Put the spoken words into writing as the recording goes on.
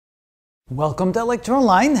Welcome to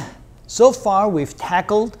electronline. So far we've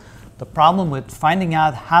tackled the problem with finding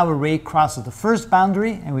out how a ray crosses the first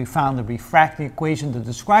boundary, and we found the refracting equation to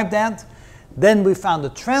describe that. Then we found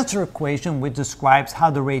the transfer equation, which describes how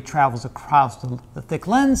the ray travels across the thick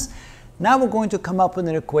lens. Now we're going to come up with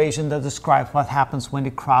an equation that describes what happens when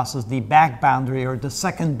it crosses the back boundary or the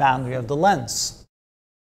second boundary of the lens.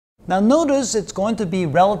 Now notice it's going to be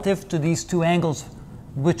relative to these two angles,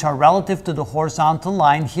 which are relative to the horizontal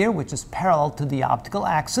line here, which is parallel to the optical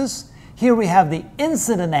axis. Here we have the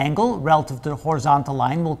incident angle relative to the horizontal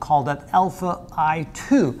line. We'll call that alpha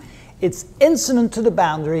I2. It's incident to the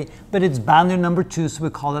boundary, but it's boundary number 2, so we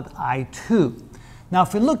call it I2. Now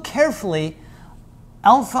if we look carefully,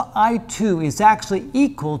 alpha I2 is actually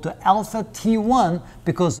equal to alpha T1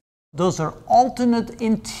 because those are alternate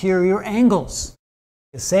interior angles.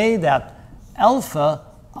 You say that alpha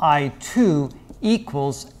I2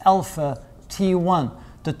 equals alpha T1.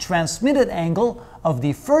 The transmitted angle of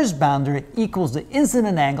the first boundary equals the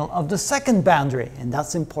incident angle of the second boundary, and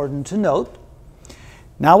that's important to note.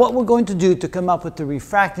 Now what we're going to do to come up with the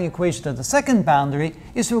refracting equation of the second boundary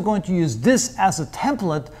is we're going to use this as a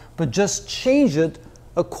template, but just change it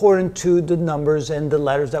according to the numbers and the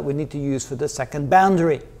letters that we need to use for the second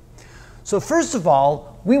boundary. So first of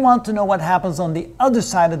all, we want to know what happens on the other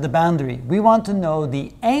side of the boundary. We want to know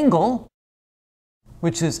the angle,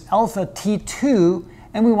 which is alpha T2,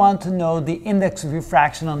 and we want to know the index of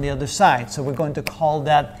refraction on the other side. So we're going to call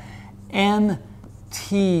that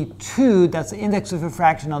NT2, that's the index of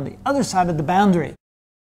refraction on the other side of the boundary.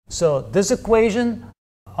 So this equation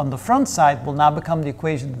on the front side will now become the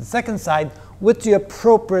equation on the second side with the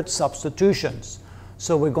appropriate substitutions.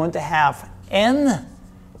 So we're going to have NT2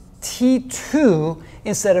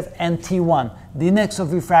 instead of NT1, the index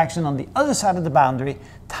of refraction on the other side of the boundary,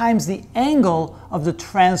 times the angle of the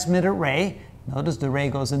transmitted ray. Notice the ray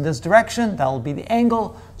goes in this direction, that will be the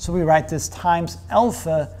angle, so we write this times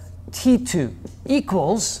alpha T2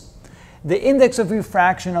 equals the index of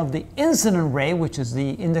refraction of the incident ray, which is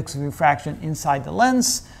the index of refraction inside the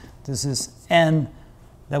lens. This is N,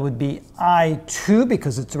 that would be I2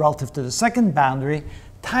 because it's relative to the second boundary,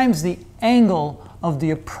 times the angle of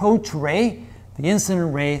the approach ray, the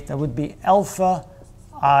incident ray, that would be alpha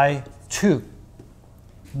I2,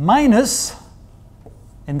 minus,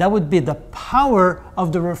 and that would be the power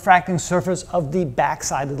of the refracting surface of the back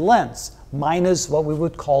side of the lens, minus what we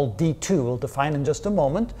would call D2. We'll define in just a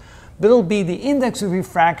moment. But it'll be the index of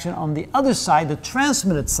refraction on the other side, the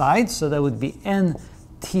transmitted side, so that would be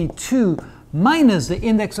NT2 minus the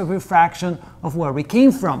index of refraction of where we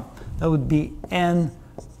came from. That would be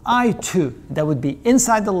NI2. That would be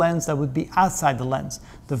inside the lens, that would be outside the lens,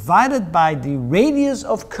 divided by the radius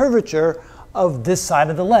of curvature of this side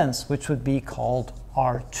of the lens, which would be called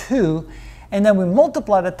R2, and then we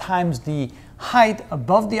multiply that times the height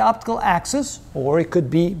above the optical axis, or it could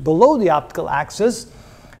be below the optical axis,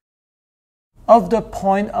 of the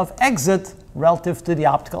point of exit relative to the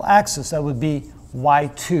optical axis. That would be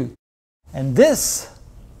Y2. And this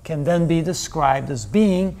can then be described as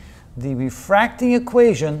being the refracting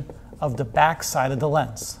equation of the back side of the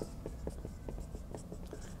lens.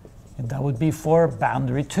 And that would be for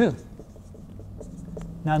boundary 2.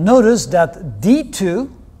 Now notice that D2,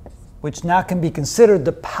 which now can be considered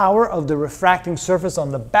the power of the refracting surface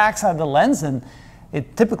on the back side of the lens, and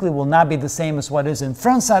it typically will not be the same as what is in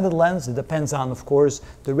front side of the lens. It depends on, of course,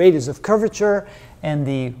 the radius of curvature and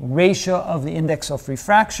the ratio of the index of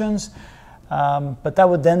refractions. But that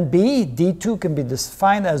would then be, D2 can be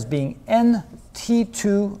defined as being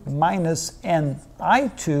NT2 minus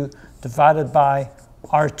NI2 divided by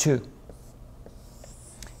R2.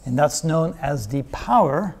 And that's known as the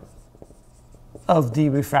power of the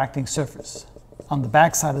refracting surface on the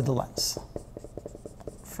back side of the lens.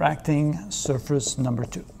 Refracting surface number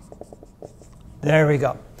 2. There we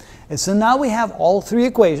go. And so now we have all three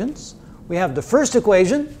equations. We have the first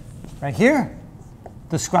equation right here,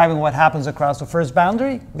 describing what happens across the first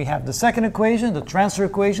boundary. We have the second equation, the transfer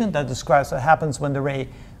equation, that describes what happens when the ray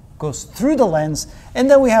goes through the lens. And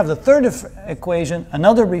then we have the third equation,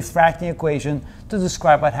 another refracting equation, to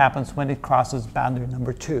describe what happens when it crosses boundary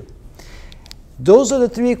number 2. Those are the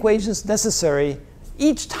three equations necessary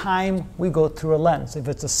each time we go through a lens. If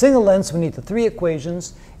it's a single lens, we need the three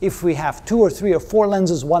equations. If we have 2 or 3 or 4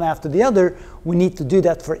 lenses, one after the other, we need to do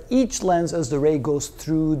that for each lens as the ray goes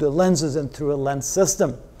through the lenses and through a lens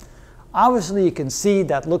system. Obviously, you can see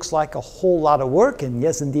that looks like a whole lot of work, and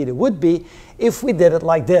yes, indeed it would be if we did it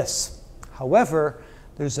like this. However,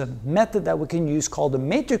 there's a method that we can use called the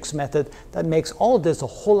matrix method that makes all of this a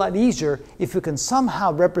whole lot easier if you can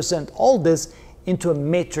somehow represent all this into a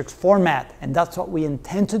matrix format, and that's what we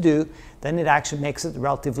intend to do. Then it actually makes it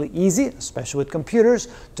relatively easy, especially with computers,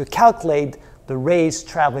 to calculate the rays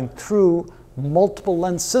traveling through multiple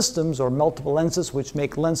lens systems, or multiple lenses which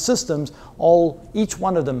make lens systems, each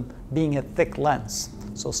one of them being a thick lens.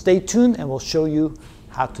 So stay tuned and we'll show you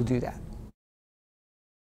how to do that.